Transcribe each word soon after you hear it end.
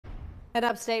An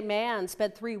upstate man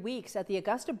spent 3 weeks at the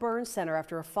Augusta Burn Center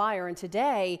after a fire, and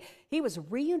today he was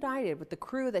reunited with the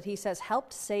crew that he says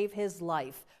helped save his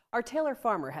life. Our Taylor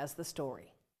Farmer has the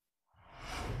story.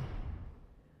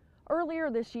 Earlier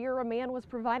this year, a man was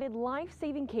provided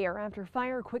life-saving care after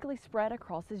fire quickly spread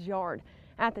across his yard.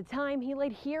 At the time, he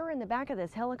laid here in the back of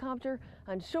this helicopter,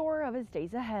 unsure of his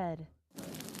days ahead.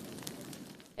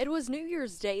 It was New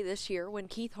Year's Day this year when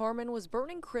Keith Harmon was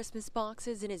burning Christmas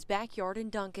boxes in his backyard in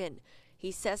Duncan.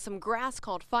 He says some grass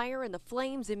caught fire and the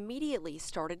flames immediately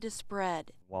started to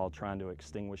spread. While trying to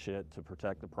extinguish it to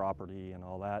protect the property and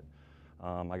all that,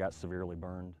 I got severely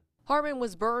burned. Harmon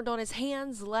was burned on his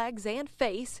hands, legs, and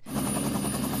face.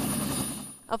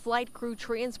 A flight crew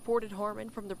transported Harmon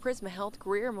from the Prisma Health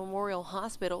Greer Memorial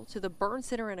Hospital to the Burn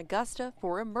Center in Augusta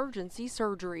for emergency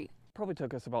surgery. Probably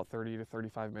took us about 30 to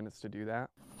 35 minutes to do that.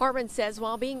 Harmon says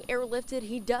while being airlifted,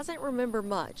 he doesn't remember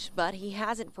much, but he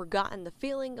hasn't forgotten the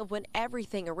feeling of when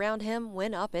everything around him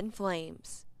went up in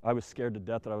flames. I was scared to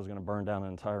death that I was going to burn down an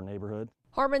entire neighborhood.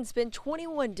 Harmon spent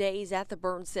 21 days at the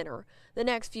Burn Center. The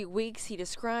next few weeks he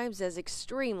describes as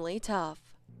extremely tough.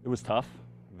 It was tough,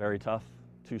 very tough.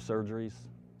 2 surgeries,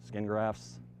 skin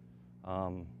grafts,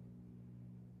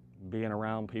 being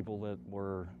around people that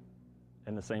were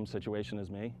in the same situation as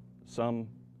me. Some,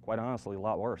 quite honestly, a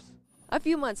lot worse. A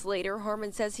few months later,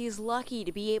 Harmon says he's lucky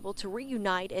to be able to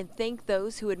reunite and thank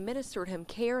those who administered him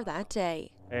care that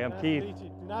day. Hey, I'm Keith.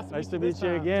 Nice to meet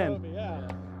you again. Toby, yeah.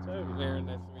 Toby. Very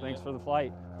nice to meet you. Thanks for the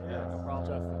flight. Yeah, no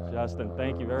problem. Justin,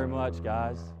 thank you very much,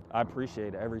 guys. I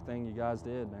appreciate everything you guys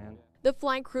did, man. The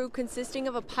flight crew, consisting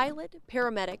of a pilot,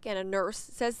 paramedic, and a nurse,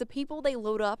 says the people they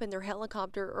load up in their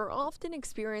helicopter are often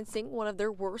experiencing one of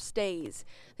their worst days.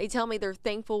 They tell me they're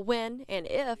thankful when and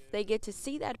if they get to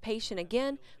see that patient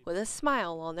again with a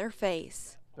smile on their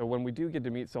face. So when we do get to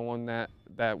meet someone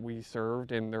that we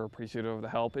served and they're appreciative of the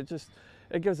help, it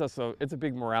gives us it's a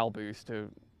big morale boost to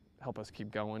help us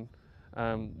keep going.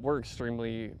 We're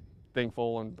extremely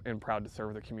thankful and proud to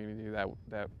serve the community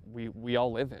that we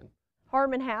all live in.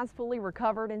 Harmon has fully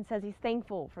recovered and says he's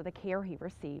thankful for the care he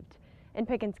received. In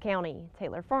Pickens County,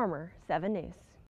 Taylor Farmer, 7 News.